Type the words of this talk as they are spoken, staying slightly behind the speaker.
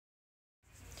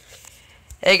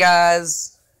Hey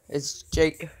guys, it's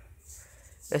Jake.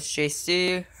 It's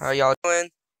JC. How y'all doing?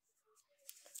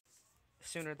 The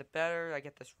sooner the better. I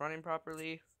get this running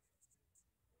properly.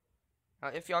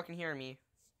 If y'all can hear me,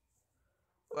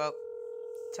 well,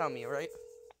 tell me, alright?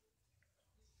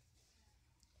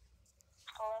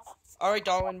 Alright,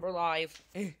 Darwin, we're live.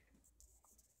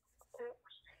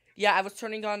 Yeah, I was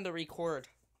turning on the record.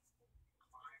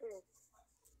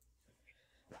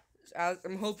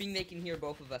 I'm hoping they can hear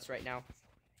both of us right now.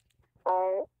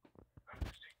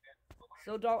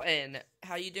 So, Dalton,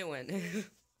 how you doing? Good.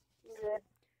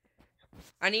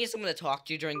 I need someone to talk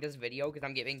to during this video because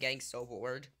I'm getting so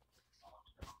bored.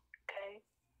 Okay.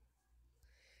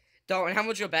 Dalton, how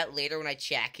much you'll bet later when I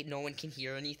check no one can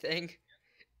hear anything?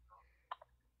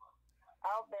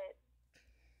 I'll bet.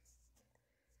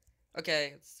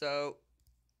 Okay, so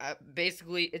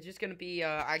basically it's just gonna be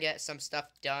I get some stuff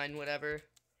done, whatever.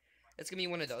 It's gonna be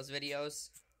one of those videos.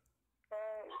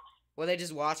 Well, they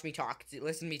just watch me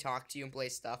listen to me talk to you and play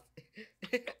stuff.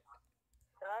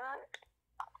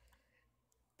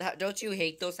 Don't you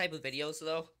hate those type of videos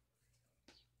though?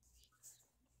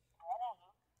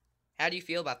 How do you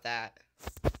feel about that?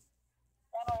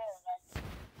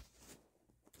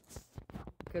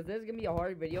 Because this is gonna be a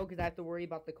hard video because I have to worry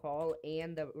about the call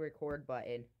and the record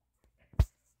button.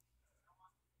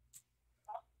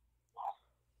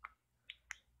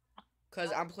 Cause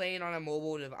I'm playing on a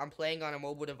mobile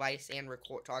device and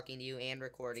talking to you and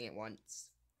recording at once.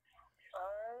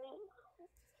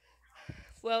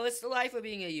 Well, it's the life of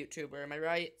being a YouTuber, am I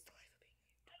right?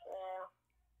 Yeah.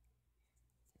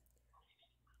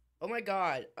 Oh my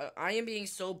god, I am being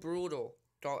so brutal,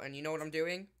 Dalton. You know what I'm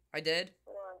doing? I did?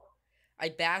 I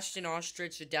bashed an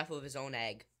ostrich to death with his own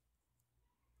egg.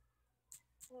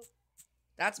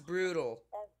 That's brutal.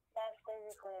 That's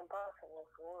physically impossible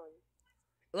for one.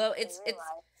 Well, it's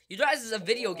you guys is a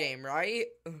video game, right?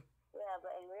 Yeah,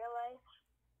 but in real life,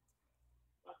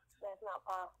 that's not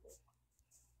possible.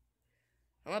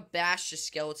 I'm gonna bash the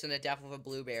skeleton to death with a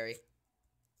blueberry.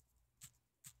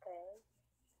 Okay.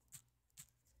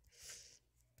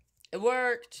 It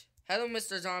worked. Hello,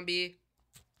 Mr. Zombie.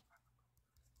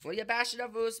 Will you bash it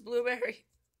up with a blueberry?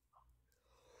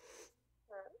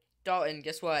 Dalton,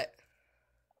 guess what?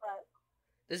 What?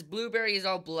 This blueberry is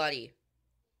all bloody.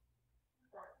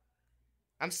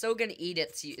 I'm still gonna eat it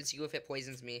and see if it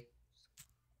poisons me.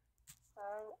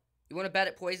 You wanna bet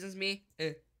it poisons me? I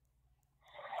have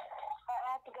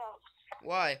to go.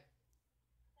 Why?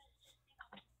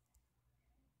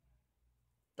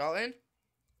 Dalton?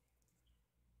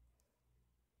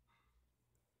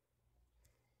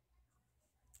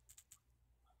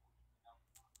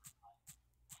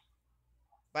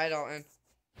 Bye, Dalton.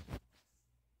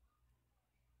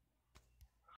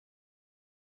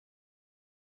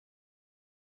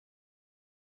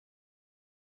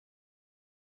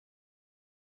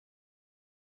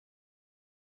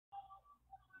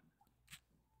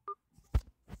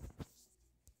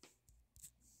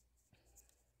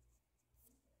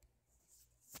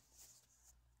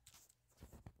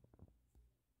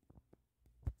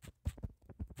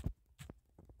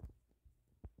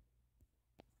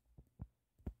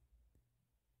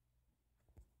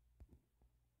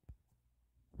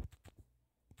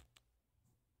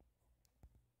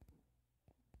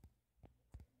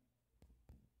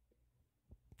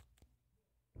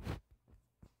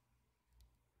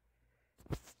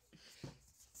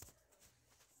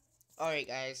 Alright,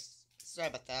 guys. Sorry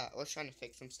about that. I was trying to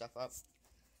fix some stuff up.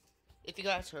 If you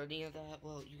guys heard any of that,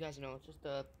 well, you guys know. It's just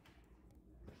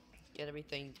get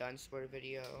everything done for the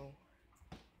video.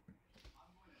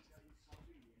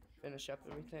 Finish up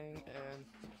everything, and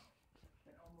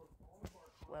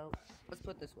well, let's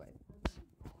put it this way.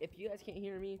 If you guys can't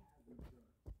hear me,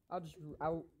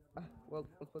 well,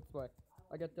 let's put it this way.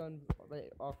 I got done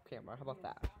off camera. How about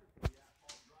that?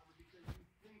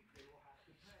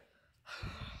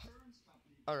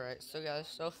 Alright, so guys,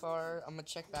 so far, I'm gonna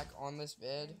check back on this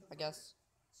vid, I guess,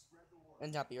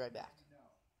 and I'll be right back.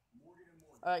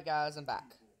 Alright guys, I'm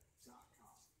back.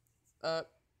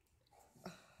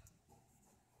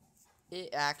 It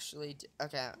actually,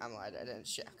 okay, I'm lying, I didn't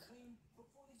check.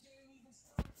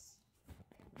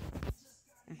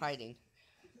 I'm hiding.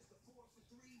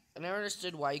 I never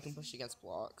understood why you can push against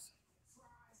blocks.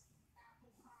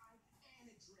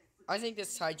 I think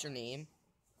this hides your name,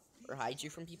 or hides you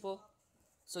from people.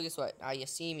 So guess what? Now you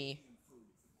see me.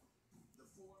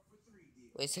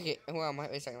 Wait a second. Well,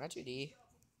 wait a second. Not 2D.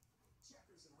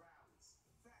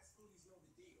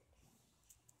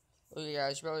 Okay,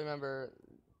 guys, you probably remember.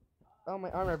 Oh, my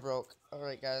armor broke.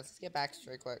 Alright, guys, let's get back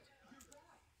straight quick.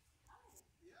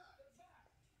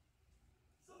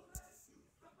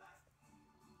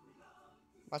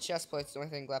 My chest plate's the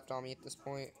only thing left on me at this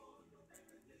point.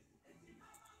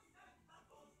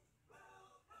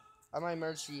 I might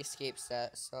merge the escape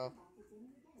set, so.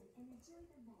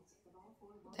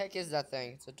 What the heck is that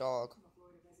thing? It's a dog.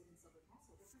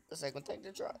 The second thing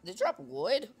to drop. Did drop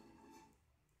wood?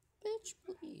 Bitch,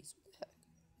 please. What the heck?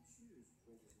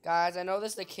 Guys, I know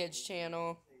this is the kids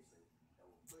channel.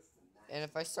 And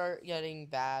if I start getting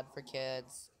bad for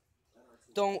kids,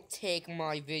 don't take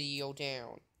my video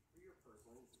down.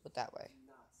 Let's put it that way.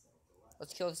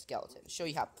 Let's kill the skeleton. Show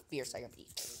you how fierce I can be.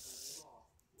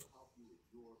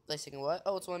 Placing what?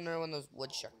 Oh, it's one of those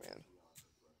woodchuck, man.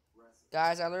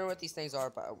 Guys, I learned what these things are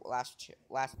by last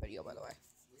video, by the way.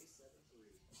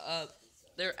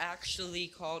 They're actually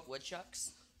called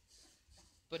woodchucks,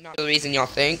 but not the reason y'all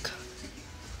think.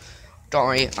 Don't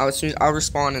worry, I'll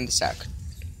respawn in a sec.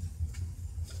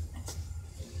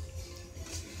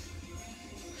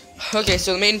 Okay,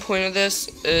 so the main point of this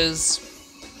is,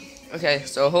 okay,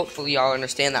 so hopefully y'all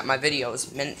understand that my video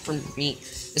is meant for me.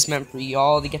 It's meant for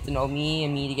y'all to get to know me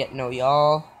and me to get to know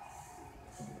y'all.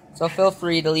 So feel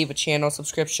free to leave a channel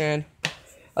subscription.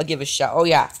 I'll give a shout. Oh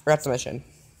yeah, forgot to mention.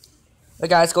 But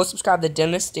guys, go subscribe to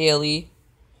Dennis Daily.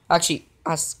 Actually,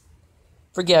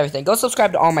 forget everything. Go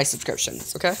subscribe to all my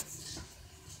subscriptions, okay?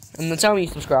 And then tell me you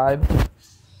subscribe.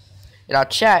 And I'll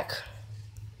check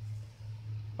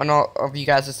on all of you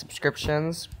guys'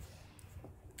 subscriptions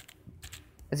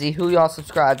and see who y'all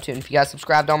subscribe to. And if you guys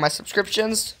subscribe to all my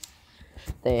subscriptions,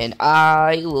 then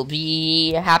I will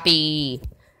be happy.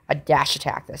 A dash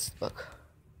attack this book.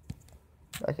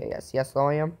 Okay, yes,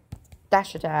 I am.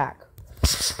 Dash attack.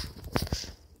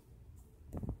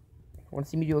 Want to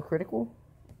see me do a critical?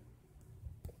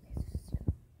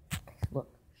 Look.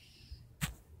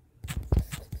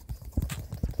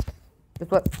 Guess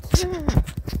what?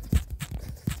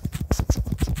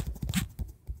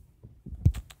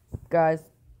 Guys,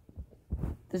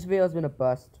 this video has been a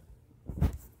bust.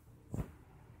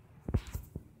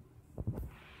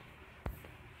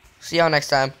 See y'all next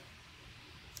time.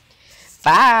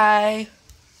 Bye.